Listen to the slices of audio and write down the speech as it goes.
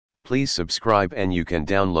Please subscribe and you can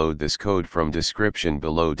download this code from description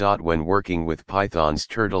below. When working with Python's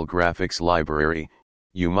Turtle graphics library,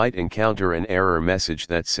 you might encounter an error message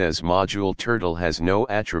that says module turtle has no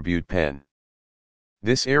attribute pen.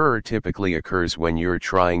 This error typically occurs when you're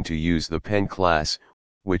trying to use the pen class,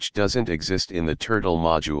 which doesn't exist in the turtle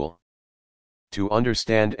module. To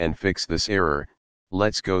understand and fix this error,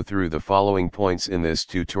 let's go through the following points in this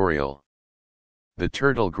tutorial. The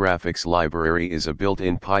Turtle graphics library is a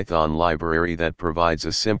built-in Python library that provides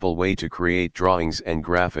a simple way to create drawings and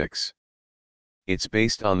graphics. It's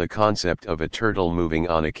based on the concept of a turtle moving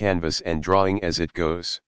on a canvas and drawing as it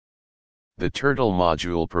goes. The Turtle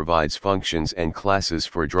module provides functions and classes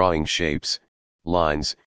for drawing shapes,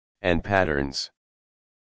 lines, and patterns.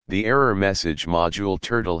 The error message module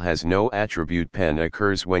turtle has no attribute pen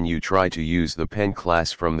occurs when you try to use the pen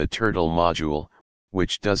class from the Turtle module,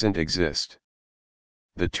 which doesn't exist.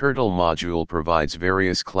 The Turtle module provides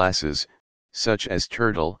various classes, such as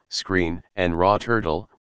turtle, screen, and raw turtle,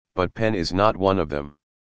 but pen is not one of them.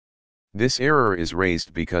 This error is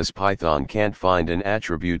raised because Python can't find an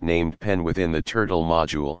attribute named pen within the Turtle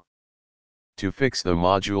module. To fix the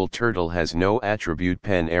module turtle has no attribute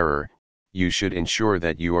pen error, you should ensure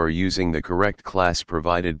that you are using the correct class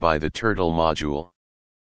provided by the Turtle module.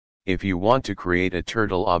 If you want to create a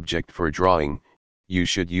turtle object for drawing, you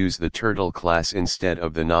should use the turtle class instead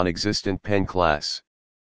of the non-existent pen class.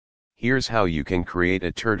 Here's how you can create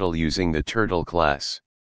a turtle using the turtle class.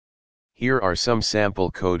 Here are some sample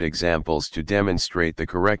code examples to demonstrate the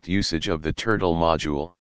correct usage of the Turtle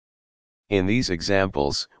module. In these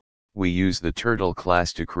examples, we use the turtle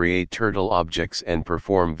class to create turtle objects and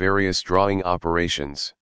perform various drawing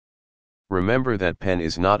operations. Remember that pen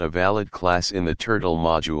is not a valid class in the Turtle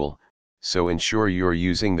module, so ensure you're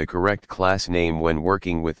using the correct class name when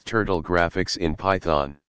working with Turtle graphics in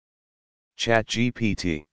Python.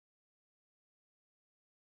 ChatGPT.